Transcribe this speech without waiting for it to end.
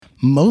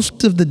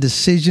Most of the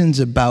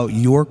decisions about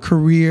your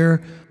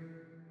career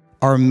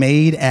are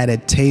made at a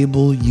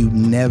table you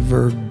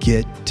never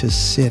get to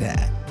sit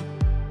at.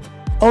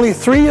 Only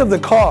 3 of the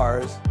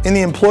cars in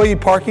the employee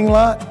parking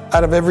lot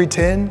out of every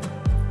 10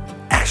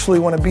 actually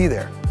want to be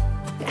there.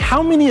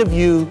 How many of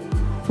you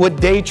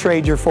would day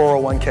trade your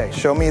 401k?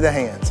 Show me the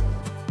hands.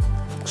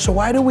 So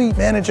why do we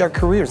manage our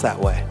careers that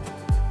way?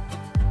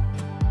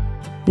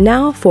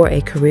 Now for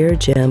a career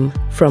gem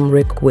from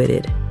Rick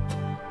Whitted.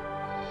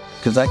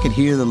 Because I could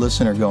hear the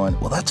listener going,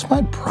 well, that's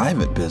my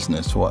private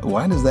business.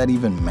 Why does that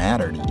even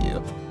matter to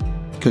you?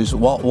 Because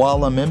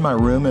while I'm in my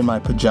room in my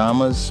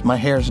pajamas, my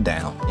hair's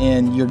down,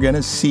 and you're going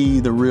to see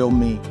the real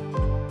me.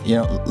 You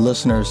know,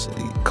 listeners,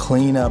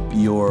 clean up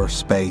your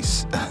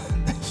space.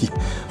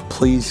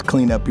 Please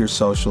clean up your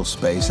social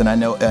space. And I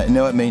know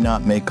it may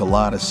not make a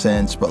lot of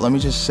sense, but let me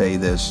just say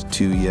this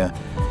to you.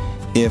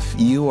 If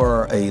you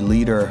are a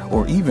leader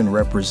or even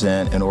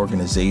represent an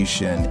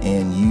organization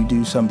and you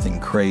do something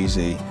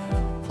crazy,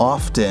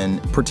 often,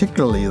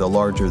 particularly the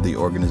larger the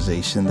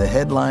organization, the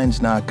headline's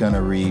not going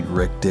to read,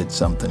 Rick did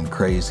something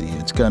crazy.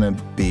 It's going to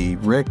be,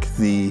 Rick,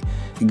 the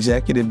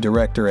executive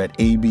director at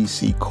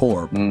ABC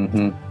Corp,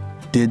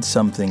 did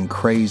something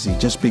crazy,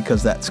 just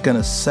because that's going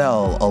to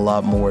sell a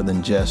lot more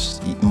than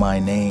just my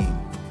name.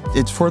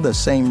 It's for the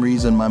same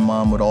reason my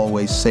mom would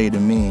always say to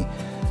me,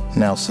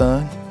 now,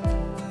 son,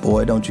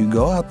 boy, don't you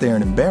go out there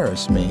and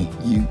embarrass me.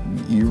 You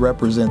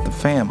represent the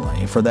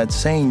family. For that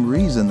same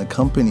reason, the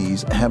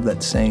companies have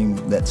that same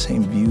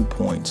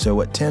viewpoint. So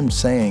what Tim's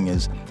saying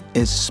is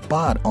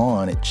spot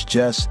on. It's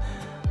just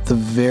the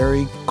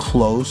very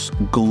close,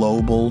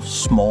 global,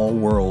 small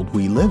world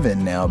we live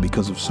in now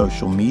because of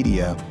social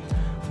media.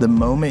 The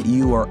moment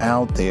you are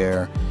out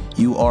there,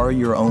 you are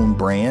your own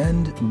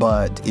brand,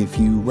 but if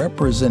you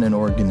represent an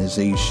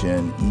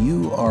organization,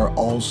 you are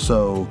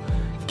also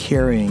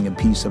carrying a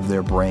piece of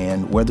their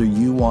brand, whether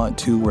you want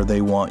to or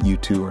they want you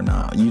to or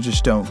not. You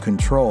just don't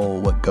control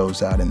what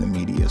goes out in the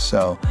media.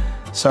 So,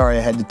 sorry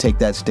I had to take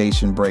that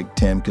station break,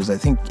 Tim, because I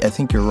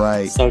think you're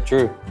right. So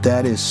true.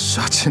 That is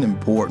such an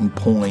important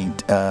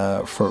point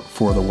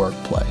for the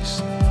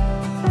workplace.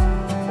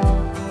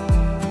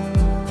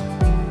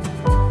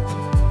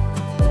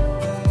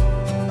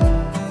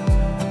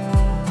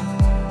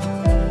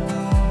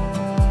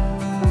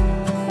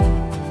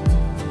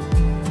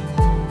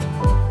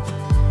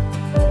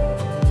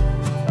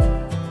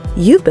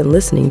 You've been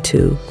listening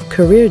to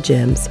Career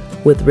Gems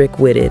with Rick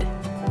Whitted.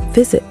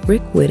 Visit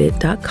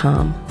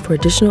rickwhitted.com for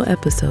additional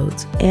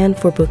episodes and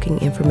for booking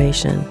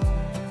information.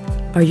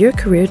 Are your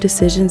career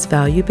decisions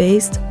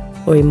value-based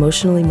or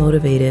emotionally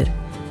motivated?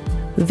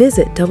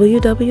 Visit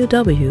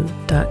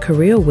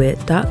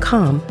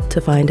www.careerwit.com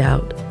to find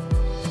out.